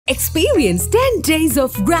Experience 10 days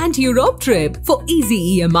of Grand Europe trip for easy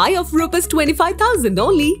EMI of Rs 25,000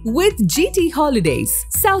 only with GT Holidays,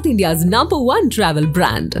 South India's #1 travel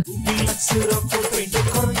brand.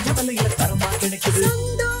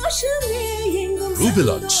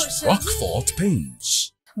 Rubilux Rockfort Paints.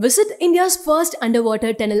 Visit India's first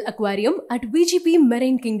underwater tunnel aquarium at VGP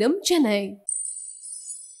Marine Kingdom, Chennai.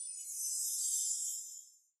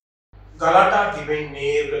 Galatta Divine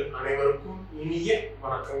நேயர்கள் அனைவருக்கும் இனிய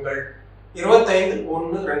வணக்கங்கள்.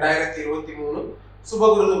 25/1/2023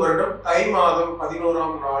 சுபகிருது வருடம் தை மாதம்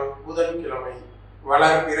 11ஆம் நாள் புதன்கிழமை.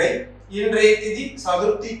 வளர்பிறை. இன்றைய திதி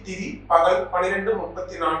சதுர்த்தி திதி பகல்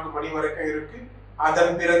 12:34 மணி வரைக்கும் இருக்கு.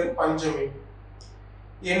 அதன் பிறகு பஞ்சமி.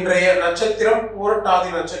 இன்றைய நட்சத்திரம் பூரட்டாதி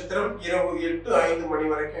நட்சத்திரம் இரவு 8:05 மணி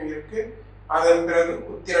வரைக்கும் இருக்கு. அதன் பிறகு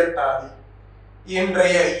உத்திரட்டாதி.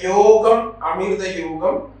 இன்றைய யோகம் அமிர்த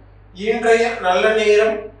யோகம். இன்றைய நல்ல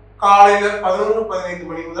நேரம் காலையில 11:15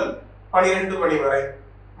 மணி முதல் 12 மணி வரை,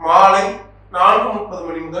 மாலை 4:30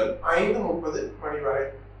 மணி முதல் 5:30 மணி வரை.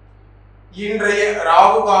 இன்றைய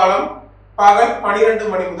ராகு காலம் பகல் 12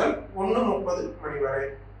 மணி முதல் 1:30 மணி வரை.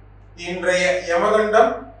 இன்றைய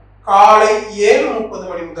யமகண்டம் காலை 7:30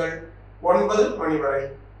 மணி முதல் 9 மணி வரை.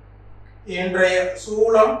 இன்றைய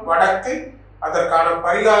சூலம் வடக்கு. அதற்கான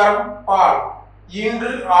பரிகாரம் பால்.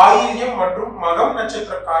 இன்று ஆயில்யம் மற்றும் மகம்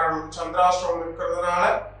நட்சத்திரக்காரர்கள் சந்திராஷ்டிரமம் இருக்கிறதுனால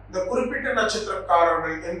இந்த குறிப்பிட்ட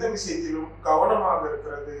நட்சத்திரக்காரர்கள் எந்த விஷயத்திலும் கவனமாக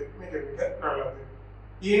இருக்கிறது மிக மிக நல்லது.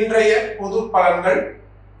 இன்றைய பொது பலன்கள்.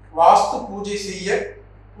 வாஸ்து பூஜை செய்ய,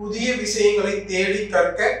 புதிய விஷயங்களை தேடி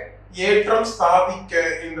கற்க, ஏற்றம் ஸ்தாபிக்க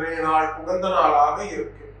இன்றைய நாள் உகந்த நாளாக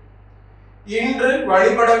இருக்கு. இன்று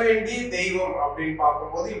வழிபட வேண்டிய தெய்வம் அப்படின்னு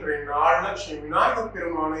பார்க்கும்போது இன்றைய நாள்ல ஸ்ரீ விநாயகர்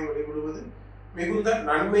பெருமானை வழிபடுவது மிகுந்த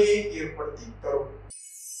நன்மையை ஏற்படுத்தி தரும்.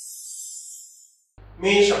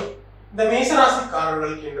 மேஷம். இந்த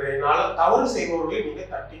மேசராசிக்காரர்களுக்கு இன்றைய நாள் தவறு செய்பவர்களை நீங்க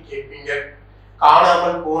தட்டி கேட்பீங்க.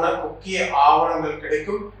 காணாமல் போன முக்கிய ஆவணங்கள்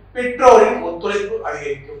கிடைக்கும். பெற்றோரின் ஒத்துழைப்பு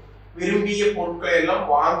அதிகரிக்கும். விரும்பிய பொருட்களை எல்லாம்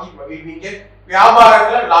வாங்கி மகிழ்வீங்க.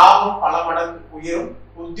 வியாபாரத்துல லாபம் பல மடங்கு உயரும்.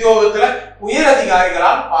 உத்தியோகத்துல உயர்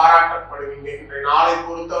அதிகாரிகளால் பாராட்டப்படுவீங்க. இன்றைய நாளை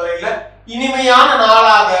பொறுத்தவரையில இனிமையான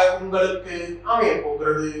நாளாக உங்களுக்கு அமைய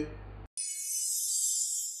போகிறது.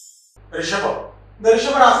 ரிஷபம். இந்த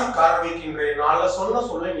ரிஷபராசிக்காரர்களுக்கு இன்றைய நாள்ல சொன்ன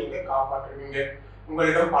சொல்லை நீங்க காப்பாற்றுவீங்க.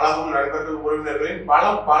 உங்களிடம் பழகும் நண்பர்கள் உறவினர்களின்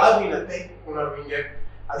பலவீனத்தை உணர்வீங்க.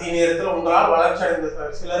 அதே நேரத்தில் உங்களால் வளர்ச்சி அடைந்த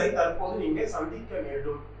சிலரை தற்போது நீங்க சந்திக்க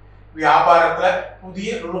நேரிடும். வியாபாரத்துல புதிய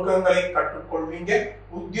நுணுக்கங்களை கற்றுக்கொள்வீங்க.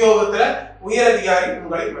 உத்தியோகத்துல உயரதிகாரி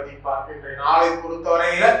உங்களை மதிப்பார். இன்றைய நாளை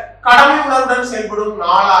பொறுத்தவரையில கடமை உணர்வுடன் செயல்படும்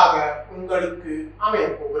நாளாக உங்களுக்கு அமைய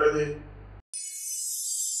போகிறது.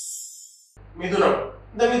 மிதுனம்.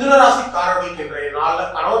 இந்த மிதுன ராசிக்காரர்களுக்கு இன்றைய நாள்ல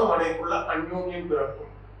கணவன் மனைவிக்குள்ள அந்யோன்யம் பிறக்கும்.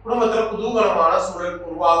 குடும்பத்துல குதூகலமான சூழல்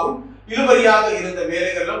உருவாகும். இழுபறியாக இருந்த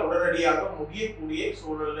வேலைகள்ல உடனடியாக முடியக்கூடிய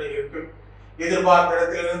சூழல்ல இருக்கு. எதிர்பார்த்த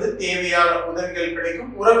இடத்திலிருந்து தேவையான உதவிகள்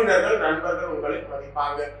கிடைக்கும். உறவினர்கள் நண்பர்கள் உங்களை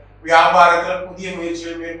மதிப்பாங்க. வியாபாரத்துல புதிய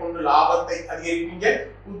முயற்சிகள் மேற்கொண்டு லாபத்தை அதிகரிப்பீங்க.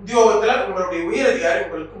 உத்தியோகத்துல உங்களுடைய உயரதிகாரி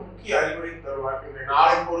உங்களுக்கு முக்கிய அறிவுரை தருவார். இன்றைய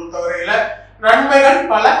நாளை பொறுத்தவரையில நன்மைகள்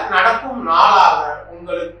பல நடக்கும் நாளாக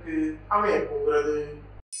உங்களுக்கு அமைய போகிறது.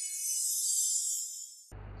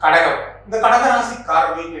 கடகம். இந்த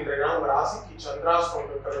கடகராசிக்காரர்களுக்கு இன்றைய நாள் உங்க ராசிக்கு சந்திராஷ்டிரமம்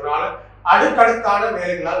இருக்கிறதுனால அடுக்கடுக்கான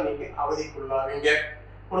வேலைகளால் நீங்க அவதிக்குள்ளாவீங்க.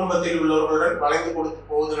 குடும்பத்தில் உள்ளவர்களுடன் வளைந்து கொடுத்து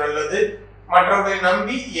போவது நல்லது. மற்றவர்களை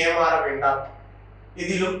நம்பி ஏமாற வேண்டாம்.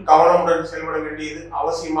 இதிலும் கவனமுடன் செயல்பட வேண்டியது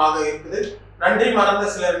அவசியமாக இருக்குது. நன்றி மறந்த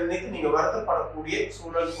சிலர் நினைத்து நீங்க வருத்தப்படக்கூடிய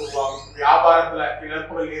சூழல் உருவாகும். வியாபாரத்துல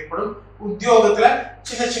இழப்புகள் ஏற்படும். உத்தியோகத்துல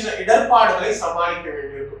சின்ன சின்ன இடர்பாடுகளை சமாளிக்க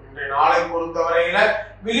வேண்டியிருக்கும். இன்றைய நாளை பொறுத்தவரையில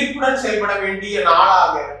விழிப்புடன் செயல்பட வேண்டிய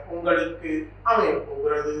நாளாக உங்களுக்கு அமைய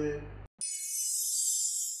போகிறது.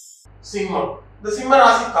 சிம்மம். இந்த சிம்ம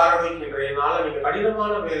ராசிக்காரர்களுக்கு இன்றைய நாள நீங்க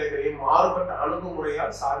கடினமான வேலைகளையும் மாறுபட்ட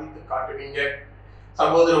அணுகுமுறையால் சாதித்து காட்டுவீங்க.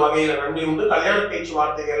 சகோதர வகையில நன்மை உண்டு. கல்யாண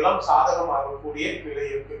பேச்சுவார்த்தைகள் எல்லாம் சாதகமாகக்கூடிய நிலை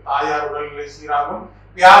இருக்கு. தாயார் உடல்நிலை சீராகும்.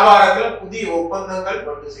 வியாபாரத்துல புதிய ஒப்பந்தங்கள்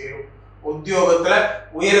வந்து சேரும். உத்தியோகத்துல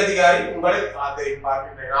உயரதிகாரி உங்களை ஆதரிப்பார்.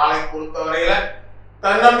 இன்றைய நாளை பொறுத்தவரையில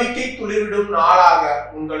தன்னம்பிக்கை துளிர்விடும் நாளாக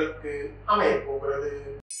உங்களுக்கு அமைய போகிறது.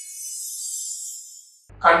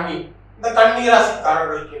 கன்னி. இந்த கன்னி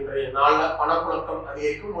ராசிக்காரர்களுக்கு இன்றைய நாள்ல பணப்புழக்கம்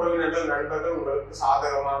அதிகரிக்கும். உறவினர்கள் நண்பர்கள் உங்களுக்கு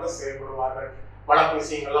சாதகமாக செயல்படுவார்கள். வழக்கு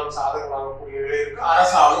விஷயங்கள்லாம் சாதகமாகக்கூடிய நிலை இருக்கு.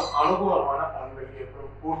 அரசாலும் அனுகூலமான பலன்கள்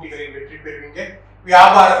ஏற்படும். போட்டிகளில் வெற்றி பெறுவீங்க.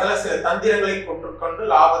 வியாபாரத்துல சில தந்திரங்களை கொண்டு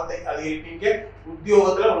லாபத்தை அதிகரிப்பீங்க.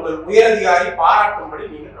 உத்தியோகத்துல உங்கள் உயரதிகாரி பாராட்டும்படி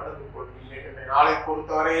நீங்க நடந்து கொள்வீங்க. இன்றைய நாளை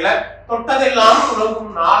பொறுத்தவரையில தொட்டதெல்லாம்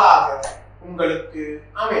துலங்கும் நாளாக உங்களுக்கு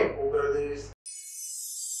அமைய போகிறது.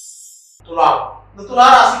 துலாம். இந்த துலா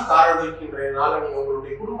ராசிக்காரர்களுக்கு இன்றைய நாள் நீங்க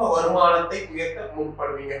உங்களுடைய குடும்ப வருமானத்தை உயர்த்த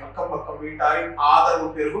முற்படுவீங்க. அக்கம் பக்கம் வீட்டாரின் ஆதரவு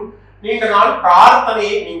பெருகும். நீண்ட நாள்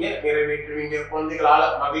பிரார்த்தனையை நீங்க நிறைவேற்றுவீங்க.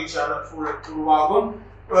 குழந்தைகளால மகிழ்ச்சியான சூழல் உருவாகும்.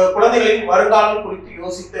 குழந்தைகளின் வருங்காலம் குறித்து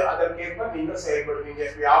யோசித்து அதற்கேற்ப நீங்க செயல்படுவீங்க.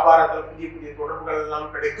 வியாபாரத்துல புதிய புதிய தொடர்புகள்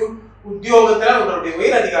எல்லாம் கிடைக்கும். உத்தியோகத்துல உங்களுடைய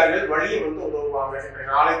உயர் அதிகாரிகள் வழியை உதவுவாங்க. இன்றைய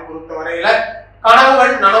நாளை பொறுத்தவரையில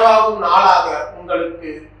கனவுகள் நனவாகும் நாளாக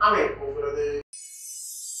உங்களுக்கு அமைய போகிறது.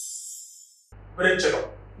 விருச்சிகம்.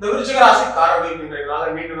 இந்த விருச்சிக ராசிக்காரர்களுக்கு இன்றைய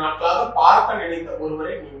நாள் நீண்ட நாட்களாக பார்க்க நினைத்த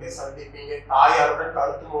ஒருவரை நீங்க சந்திப்பீங்க. தாயாருடன்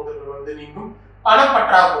கருத்து மோதல்கள் நீங்கும்.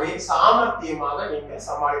 பணப்பற்றாக்குறையை சாமர்த்தியமாக நீங்க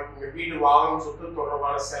சமாளிப்பீங்க. வீடு வாகனம் சொத்து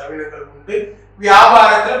தொடர்பான செலவினங்கள் உண்டு.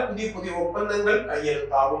 வியாபாரத்துல புதிய புதிய ஒப்பந்தங்கள்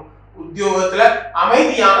கையெழுத்தாகும். உத்தியோகத்துல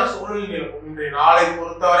அமைதியான சூழல் நிலவும். இன்றைய நாளை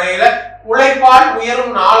பொறுத்தவரையில உழைப்பால்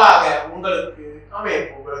உயரும் நாளாக உங்களுக்கு அமைய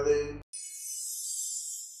போகிறது.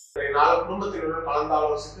 குடும்பத்தினருடன்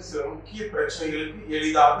கலந்தாலோசித்து சில முக்கிய பிரச்சனைகளுக்கு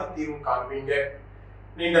எளிதாக தீர்வு காண்பீங்க.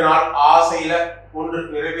 நீண்ட நாள் ஆசையில ஒன்று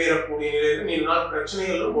நிறைவேறக்கூடிய நிலையில் நீண்ட நாள்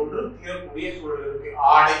பிரச்சனைகளும் ஒன்று தீரக்கூடிய சூழல் இருக்கு.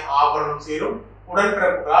 ஆடை ஆபரணம் சேரும்.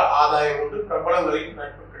 உடன்பிறப்புகளால் ஆதாயம் உண்டு. பிரபலங்களின்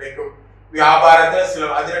நட்பு கிடைக்கும். வியாபாரத்துல சில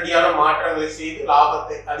அதிரடியான மாற்றங்களை செய்து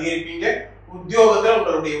லாபத்தை அதிகரிப்பீங்க. உத்தியோகத்துல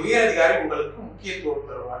உங்களுடைய உயர் அதிகாரி உங்களுக்கு முக்கியத்துவம்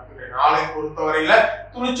தருவார். இன்றைய நாளை பொறுத்தவரையில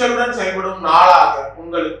துணிச்சலுடன் செயல்படும் நாளாக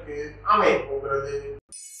உங்களுக்கு அமைய போகிறது.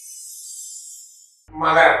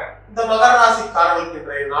 மகரம். இந்த மகர ராசிக்காரர்களுக்கு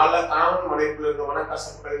இன்றைய நாள்ல கணவன் மனைவிக்குள் இருந்த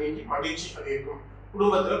மனக்கசப்புகள் நீங்கி மகிழ்ச்சி அதிகரிக்கும்.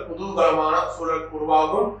 குடும்பத்துல குதூகலமான சூழல்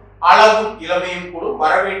உருவாகும். அழகும் இளமையும் கூடும்.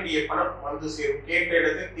 வரவேண்டிய பணம் வந்து சேரும். கேட்ட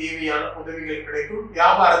இடத்தில் தேவையான உதவிகள் கிடைக்கும்.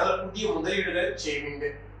 வியாபாரத்துல புதிய முதலீடுகள் செய்வீங்க.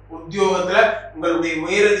 உத்தியோகத்துல உங்களுடைய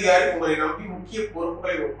உயரதிகாரி உங்களை நம்பி முக்கிய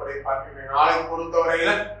பொறுப்புகளை ஒப்படைப்பார். இன்றைய நாளை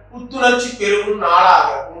பொறுத்தவரையில புத்துணர்ச்சி பெருகும்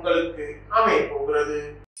நாளாக உங்களுக்கு அமைய போகிறது.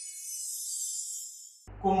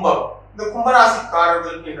 கும்பம். இந்த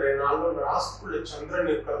கும்பராசிக்காரர்களுக்கு இன்றைய நாள் ராசிக்குள்ள சந்திரன்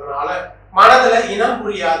இருக்கிறதுனால மனதுல இனம்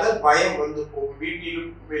புரியாத பயம் போகும்.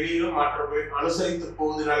 வீட்டிலும் வெளியிலும் மற்றவர்களை அனுசரித்து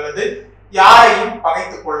போவது நல்லது. யாரையும்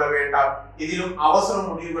பகைத்துக் கொள்ள வேண்டாம். இதிலும் அவசர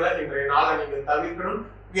முடிவுகளை இன்றைய நாளை நீங்க தவிர்க்கணும்.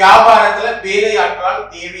 வியாபாரத்துல வேலையாட்களால்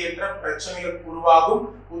தேவையற்ற பிரச்சனைகள் உருவாகும்.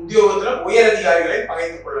 உத்தியோகத்துல உயர் அதிகாரிகளை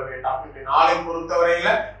பகைத்துக் கொள்ள வேண்டாம். இன்றைய நாளை பொறுத்தவரையில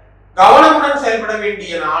கவனமுடன் செயல்பட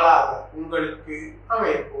வேண்டிய நாளாக உங்களுக்கு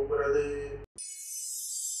அமைய போகிறது.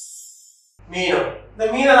 மீனம். இந்த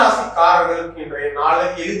மீன ராசிக்காரர்களுக்கு இன்றைய நாளை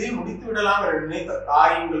எளிதில் முடித்து விடலாம் என நினைத்த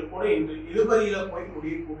காரியங்கள் கூட இன்று இழுபறியில போய்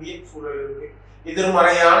முடியக்கூடிய சூழல் இருக்கு.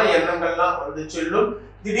 எதிர்மறையான எண்ணங்கள்லாம் செல்லும்.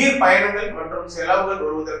 திடீர் பயணங்கள் மற்றும் செலவுகள்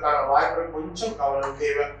வருவதற்கான வாய்ப்புகள் கொஞ்சம் கவனம்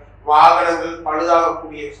தேவை. வாகனங்கள்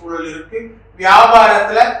பழுதாகக்கூடிய சூழல் இருக்கு.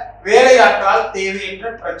 வியாபாரத்துல வேலையாட்களால் தேவையற்ற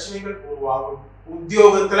பிரச்சனைகள் உருவாகும்.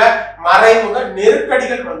 உத்தியோகத்துல மறைமுக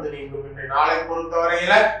நெருக்கடிகள் நீங்கும். இன்றைய நாளை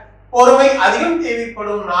பொறுத்தவரையில பொறுமை அதிகம்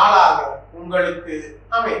தேவைப்படும் நாளாக உங்களுக்கு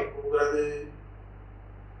அமைய போகிறது.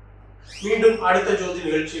 மீண்டும் அடுத்த ஜோதி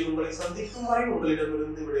நிகழ்ச்சியில் உங்களை சந்திக்கும் வரை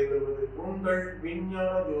உங்களிடமிருந்து விடைபெறுவது உங்கள் விஞ்ஞான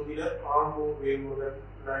ஜோதிடர் ஆம்போ வேல்முருகன்.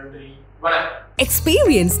 நன்றி, வணக்கம்.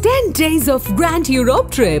 Experience 10 days of Grand Europe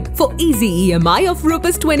trip for easy EMI of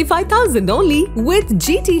 ₹25,000 only with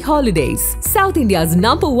GT Holidays, South India's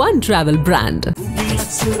 #1 travel brand.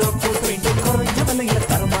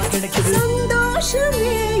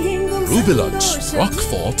 Rubilux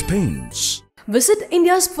Rockfort Paints. Visit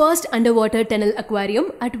India's first underwater tunnel aquarium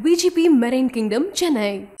at VGP Marine Kingdom,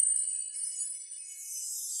 Chennai.